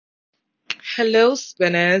Hello,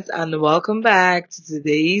 spinners, and welcome back to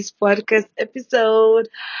today's podcast episode.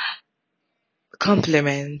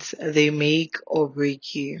 Compliments, they make or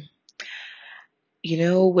break you. You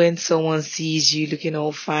know, when someone sees you looking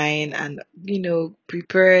all fine and,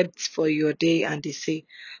 prepared for your day and they say,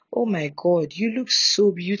 "Oh my God, you look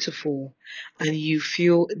so beautiful," and you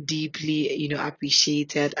feel deeply,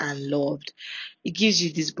 appreciated and loved. It gives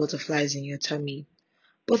you these butterflies in your tummy.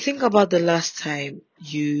 But think about the last time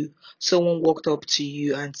someone walked up to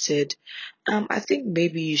you and said, I think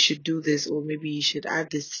maybe you should do this or maybe you should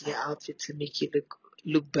add this to your outfit to make you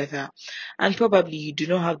look better. And probably you do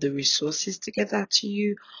not have the resources to get that to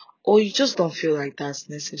you, or you just don't feel like that's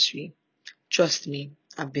necessary. Trust me,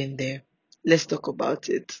 I've been there. Let's talk about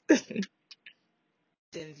it.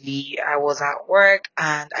 Recently, I was at work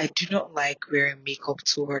and I do not like wearing makeup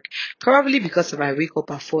to work. Probably because I wake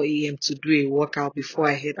up at 4 a.m. to do a workout before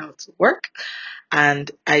I head out to work.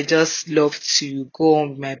 And I just love to go on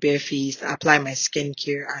with my bare face, apply my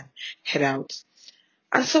skincare and head out.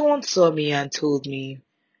 And someone saw me and told me,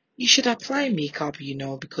 you should apply makeup,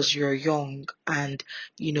 because you're young and,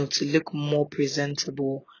 to look more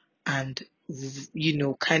presentable and,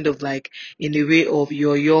 kind of like in the way of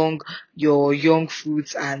your young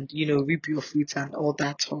fruits and, reap your fruits and all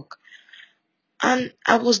that talk. And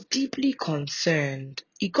I was deeply concerned.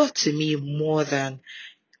 It got to me more than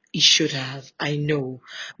it should have. I know.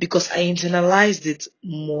 Because I internalized it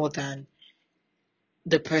more than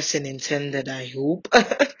the person intended, I hope.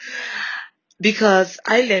 Because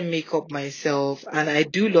I learn makeup myself and I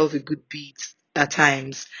do love a good beat at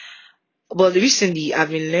times. But recently I've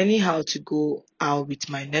been learning how to go out with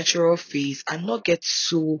my natural face and not get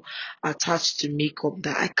so attached to makeup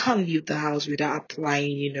that I can't leave the house without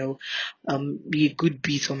applying, be a good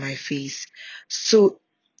beat on my face. So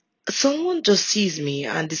someone just sees me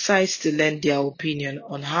and decides to lend their opinion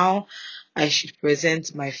on how I should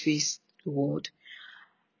present my face to the world.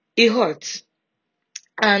 It hurts.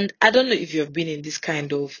 And I don't know if you've been in this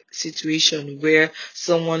kind of situation where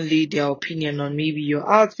someone laid their opinion on maybe your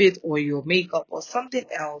outfit or your makeup or something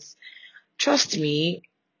else. Trust me,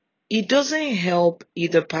 it doesn't help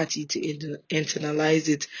either party to internalize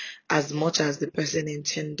it as much as the person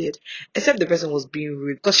intended, except the person was being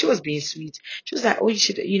rude because she was being sweet. She was like, "Oh, you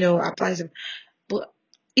should, apply some." But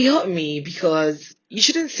it hurt me because you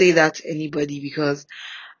shouldn't say that to anybody because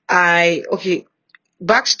okay,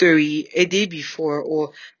 backstory, a day before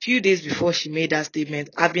or few days before she made that statement,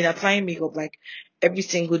 I've been applying makeup like every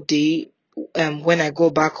single day when I go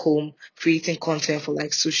back home creating content for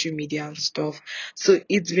like social media and stuff. So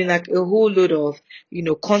it's been like a whole load of,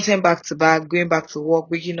 content back to back, going back to work,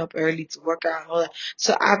 waking up early to work out and all that.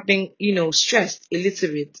 So I've been, stressed a little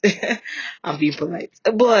bit. I'm being polite.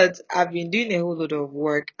 But I've been doing a whole lot of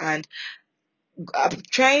work and I'm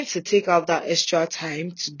trying to take out that extra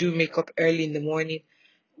time to do makeup early in the morning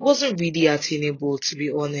wasn't really attainable, to be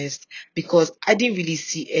honest, because I didn't really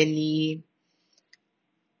see any.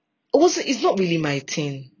 It's not really my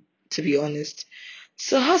thing, to be honest.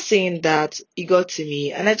 So her saying that, it got to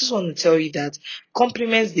me, and I just want to tell you that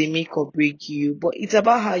compliments, they make or break you, but it's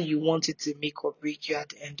about how you want it to make or break you at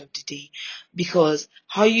the end of the day, because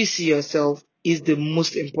how you see yourself is the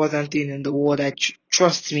most important thing in the world.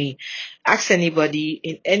 Trust me. Ask anybody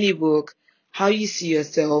in any book, how you see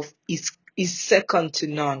yourself is second to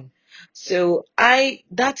none. So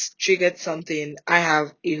that's triggered something. I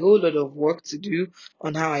have a whole lot of work to do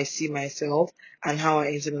on how I see myself and how I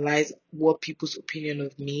internalize what people's opinion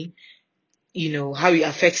of me, how it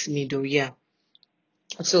affects me though, yeah.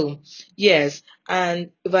 So, yes,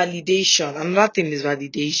 and validation. Another thing is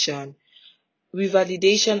validation. With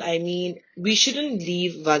validation, I mean, we shouldn't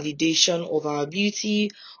leave validation of our beauty,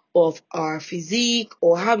 of our physique,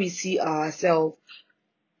 or how we see ourselves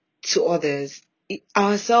to others.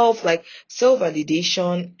 Ourselves, like self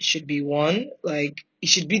validation should be one, like it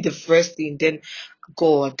should be the first thing, then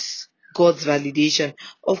God's God's validation.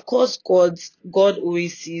 Of course, God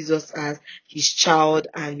always sees us as his child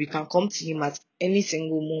and we can come to him at any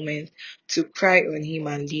single moment to cry on him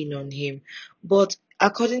and lean on him. But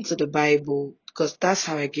according to the Bible, because that's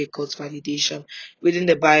how I get God's validation, reading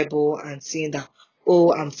the Bible and saying that,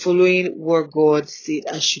 oh, I'm following what God said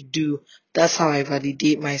I should do. That's how I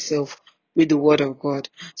validate myself with the word of God.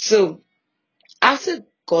 So after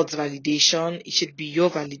God's validation, it should be your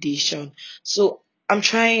validation. So I'm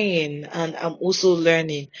trying and I'm also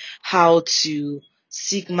learning how to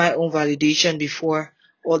seek my own validation before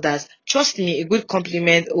others. Trust me, a good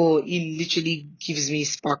compliment, oh, it literally gives me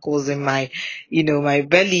sparkles in my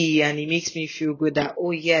belly and it makes me feel good that,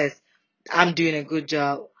 oh yes, I'm doing a good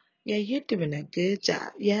job. Yeah, you're doing a good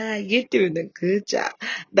job. Yeah, you're doing a good job.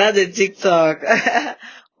 That's a TikTok.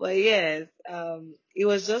 But yes, it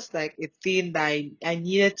was just like a thing that I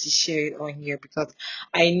needed to share it on here because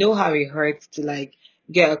I know how it hurts to like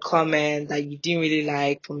get a comment that you didn't really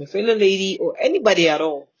like from a fellow lady or anybody at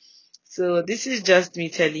all. So this is just me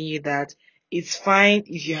telling you that it's fine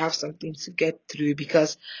if you have something to get through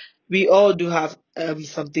because we all do have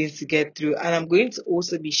something to get through. And I'm going to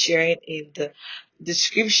also be sharing in the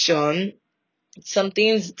description some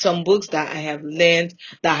books that I have learned,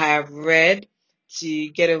 that I have read to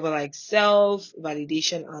get over like self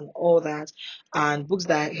validation and all that, and books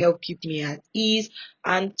that help keep me at ease,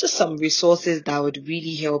 and just some resources that would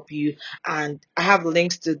really help you. And I have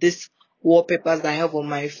links to this wallpapers that I have on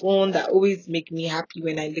my phone that always make me happy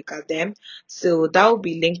when I look at them. So that will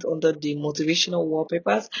be linked under the motivational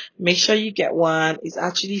wallpapers. Make sure you get one. It's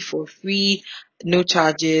actually for free, no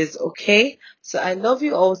charges. Okay. So I love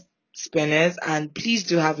you all, spinners, and please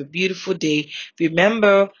do have a beautiful day.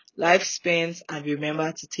 Remember, life spins, and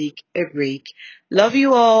remember to take a break. Love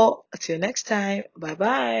you all. Until next time. Bye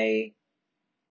bye.